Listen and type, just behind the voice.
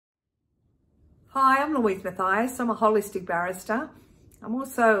Hi, I'm Louise Mathias. I'm a holistic barrister. I'm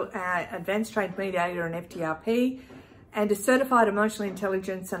also an advanced trained mediator and FTRP and a certified emotional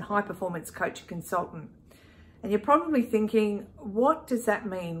intelligence and high performance coach and consultant. And you're probably thinking, what does that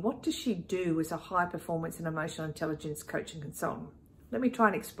mean? What does she do as a high performance and emotional intelligence coach and consultant? Let me try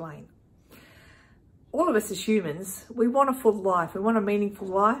and explain. All of us as humans, we want a full life. We want a meaningful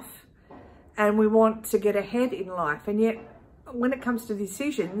life and we want to get ahead in life. And yet when it comes to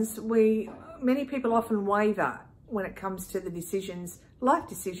decisions, many people often waver when it comes to the decisions, life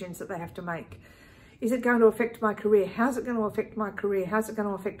decisions that they have to make. Is it going to affect my career? How's it going to affect my career? How's it going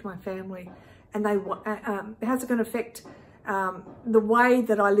to affect my family? And how's it going to affect the way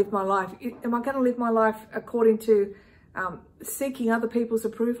that I live my life? Am I going to live my life according to seeking other people's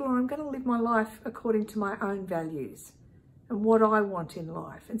approval, or I'm going to live my life according to my own values and what I want in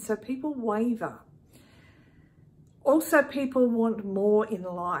life? And so people waver. Also, people want more in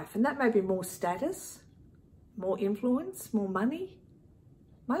life, and that may be more status, more influence, more money.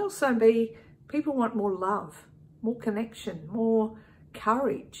 May also be people want more love, more connection, more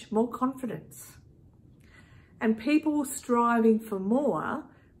courage, more confidence. And people striving for more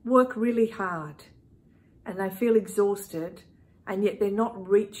work really hard and they feel exhausted, and yet they're not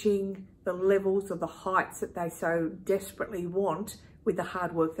reaching the levels or the heights that they so desperately want with the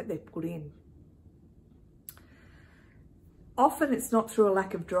hard work that they've put in. Often it's not through a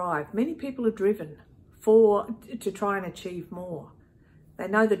lack of drive. Many people are driven to try and achieve more. They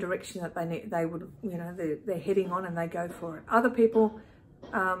know the direction that they're heading on and they go for it. Other people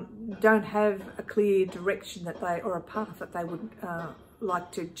don't have a clear direction or a path that they would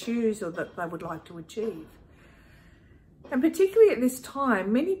like to choose or that they would like to achieve. And particularly at this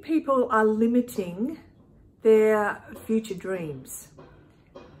time, many people are limiting their future dreams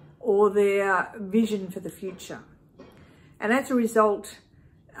or their vision for the future. And as a result,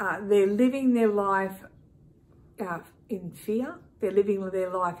 they're living their life in fear, they're living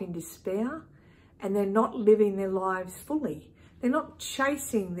their life in despair, and they're not living their lives fully. They're not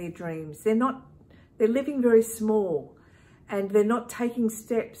chasing their dreams. They're living very small, and they're not taking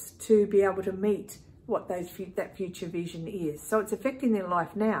steps to be able to meet what that future vision is. So it's affecting their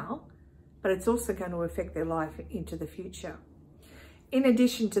life now, but it's also going to affect their life into the future. In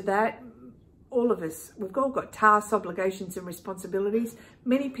addition to that, all of us, we've all got tasks, obligations and responsibilities.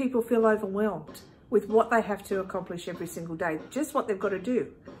 Many people feel overwhelmed with what they have to accomplish every single day, just what they've got to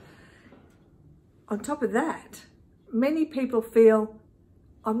do. On top of that, many people feel,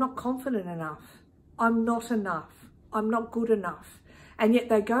 I'm not confident enough, I'm not enough, I'm not good enough. And yet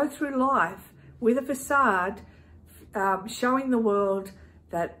they go through life with a facade showing the world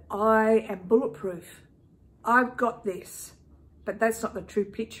that I am bulletproof, I've got this. But that's not the true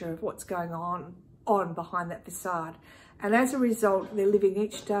picture of what's going on behind that facade. And as a result, they're living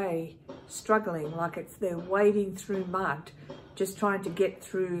each day struggling like they're wading through mud, just trying to get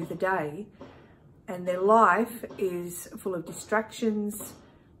through the day. And their life is full of distractions.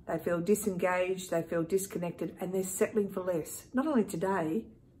 They feel disengaged, they feel disconnected, and they're settling for less. Not only today,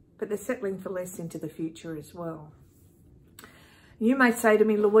 but they're settling for less into the future as well. You may say to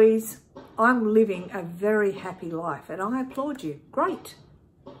me, Louise, I'm living a very happy life, and I applaud you. Great.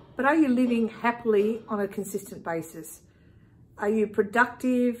 But are you living happily on a consistent basis? Are you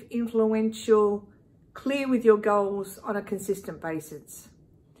productive, influential, clear with your goals on a consistent basis?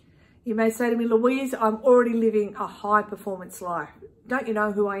 You may say to me, Louise, I'm already living a high performance life. Don't you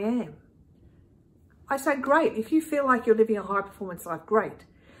know who I am? I say, great. If you feel like you're living a high performance life, great.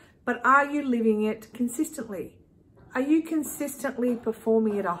 But are you living it consistently? Are you consistently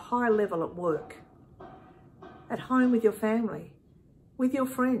performing at a high level at work, at home with your family, with your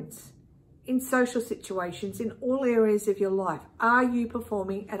friends, in social situations, in all areas of your life? Are you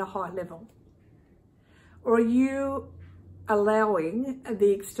performing at a high level? Or are you allowing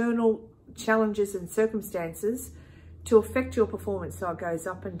the external challenges and circumstances to affect your performance so it goes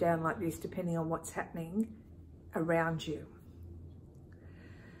up and down like this depending on what's happening around you?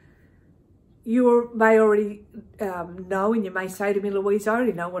 You may already know, and you may say to me, Louise, I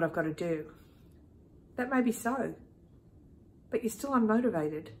already know what I've got to do. That may be so, but you're still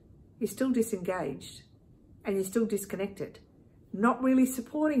unmotivated, you're still disengaged, and you're still disconnected, not really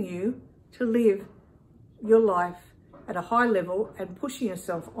supporting you to live your life at a high level and pushing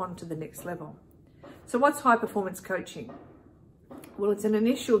yourself on to the next level. So what's high performance coaching? Well, it's an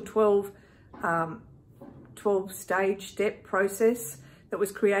initial 12-stage step process that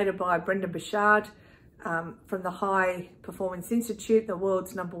was created by Brendan Burchard from the High Performance Institute, the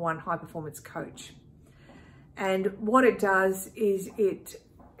world's #1 high performance coach. And what it does is it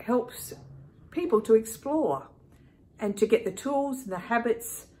helps people to explore and to get the tools and the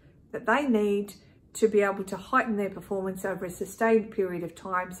habits that they need to be able to heighten their performance over a sustained period of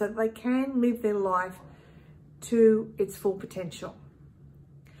time so that they can live their life to its full potential.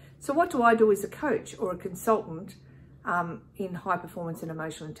 So what do I do as a coach or a consultant in high performance and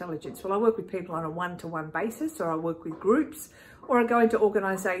emotional intelligence? Well, I work with people on a one-to-one basis, or I work with groups, or I go into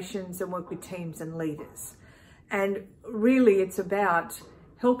organisations and work with teams and leaders. And really it's about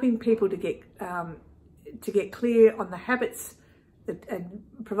helping people to get clear on the habits and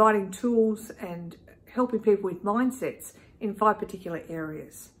providing tools and helping people with mindsets in 5 particular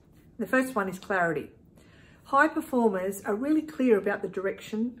areas. The first one is clarity. High performers are really clear about the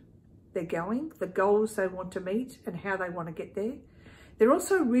direction they're going, the goals they want to meet and how they want to get there. They're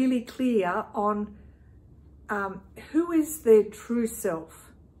also really clear on who is their true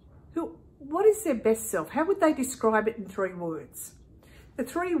self. What is their best self? How would they describe it in 3 words? The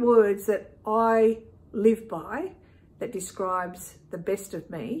 3 words that I live by that describes the best of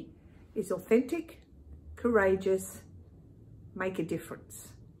me is authentic, courageous, make a difference.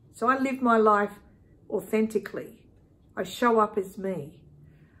 So I live my life authentically. I show up as me.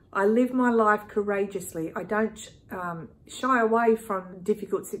 I live my life courageously. I don't shy away from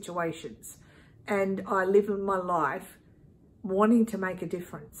difficult situations. And I live my life wanting to make a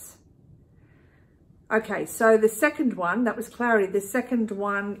difference. Okay, so the second one, that was clarity. The second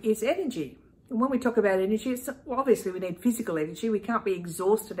one is energy. And when we talk about energy, well, obviously we need physical energy. We can't be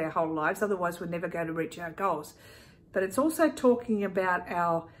exhausted our whole lives, otherwise we're never going to reach our goals. But it's also talking about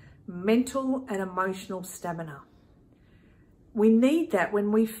our mental and emotional stamina. We need that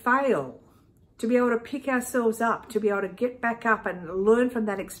when we fail, to be able to pick ourselves up, to be able to get back up and learn from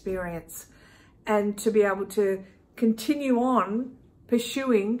that experience, and to be able to continue on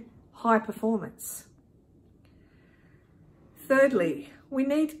pursuing high performance. Thirdly, we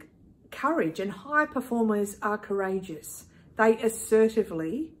need courage, and high performers are courageous. They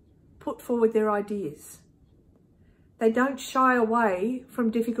assertively put forward their ideas. They don't shy away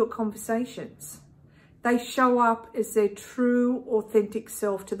from difficult conversations. They show up as their true, authentic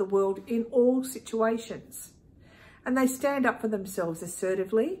self to the world in all situations. And they stand up for themselves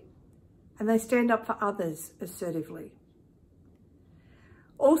assertively, and they stand up for others assertively.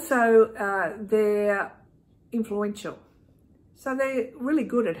 Also, they're influential. So they're really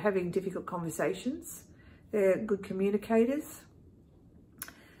good at having difficult conversations. They're good communicators.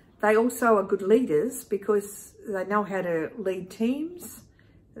 They also are good leaders because they know how to lead teams.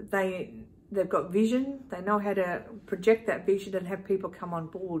 They've got vision. They know how to project that vision and have people come on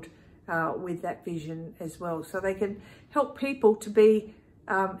board with that vision as well. So they can help people to be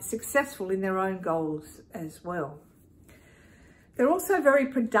successful in their own goals as well. They're also very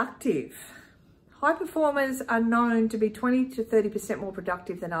productive. High performers are known to be 20 to 30% more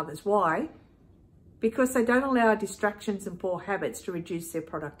productive than others. Why? Because they don't allow distractions and poor habits to reduce their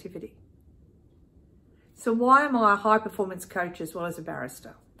productivity. So why am I a high performance coach as well as a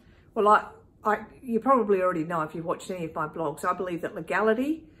barrister? Well, you probably already know if you've watched any of my blogs, I believe that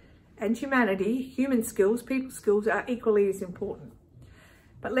legality and humanity, human skills, people skills are equally as important.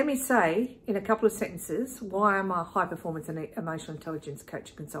 But let me say in a couple of sentences, why am I a high performance and emotional intelligence coach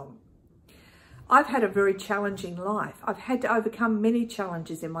and consultant? I've had a very challenging life. I've had to overcome many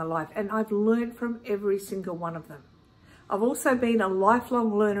challenges in my life, and I've learned from every single one of them. I've also been a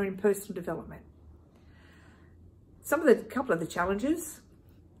lifelong learner in personal development. Couple of the challenges,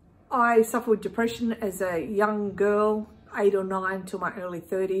 I suffered with depression as a young girl, 8 or 9 till my early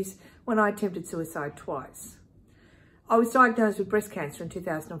 30s, when I attempted suicide twice. I was diagnosed with breast cancer in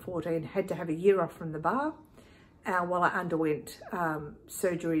 2014, had to have a year off from the bar while I underwent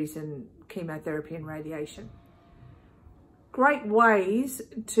surgeries and chemotherapy and radiation. Great ways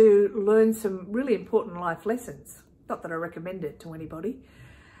to learn some really important life lessons. Not that I recommend it to anybody,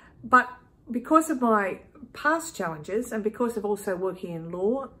 but because of my past challenges and because of also working in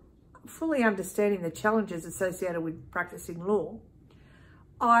law, fully understanding the challenges associated with practicing law,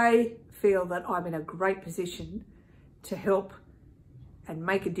 I feel that I'm in a great position to help and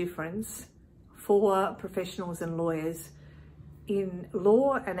make a difference for professionals and lawyers in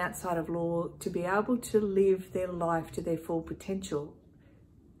law and outside of law to be able to live their life to their full potential.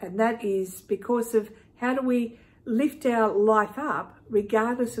 And that is because of how do we lift our life up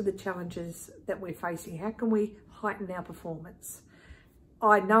regardless of the challenges that we're facing? How can we heighten our performance?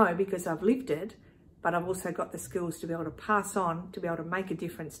 I know because I've lived it, but I've also got the skills to be able to pass on, to be able to make a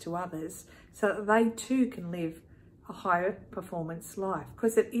difference to others so that they too can live a higher performance life,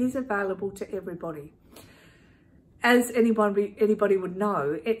 because it is available to everybody. As anybody would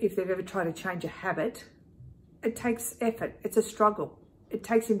know, if they've ever tried to change a habit, it takes effort. It's a struggle. It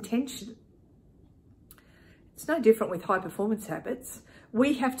takes intention. It's no different with high performance habits.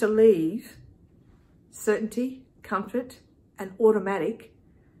 We have to leave certainty, comfort, and automatic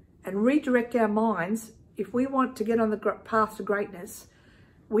and redirect our minds. If we want to get on the path to greatness,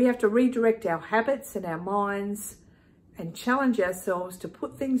 we have to redirect our habits and our minds and challenge ourselves to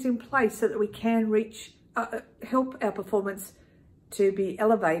put things in place so that we can reach, help our performance to be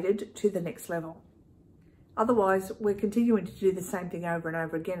elevated to the next level. Otherwise, we're continuing to do the same thing over and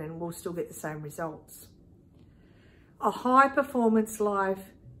over again and we'll still get the same results. A high performance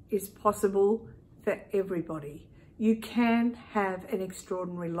life is possible for everybody. You can have an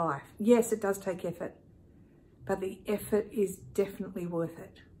extraordinary life. Yes, it does take effort, but the effort is definitely worth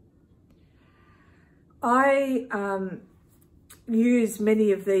it. I use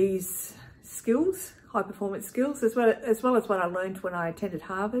many of these skills, high performance skills, as well as what I learned when I attended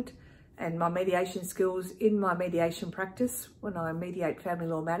Harvard, and my mediation skills in my mediation practice when I mediate family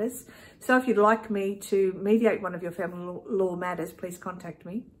law matters. So if you'd like me to mediate one of your family law matters, please contact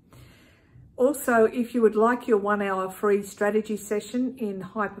me. Also, if you would like your 1 hour free strategy session in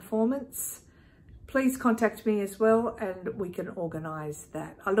high performance, please contact me as well and we can organise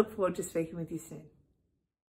that. I look forward to speaking with you soon.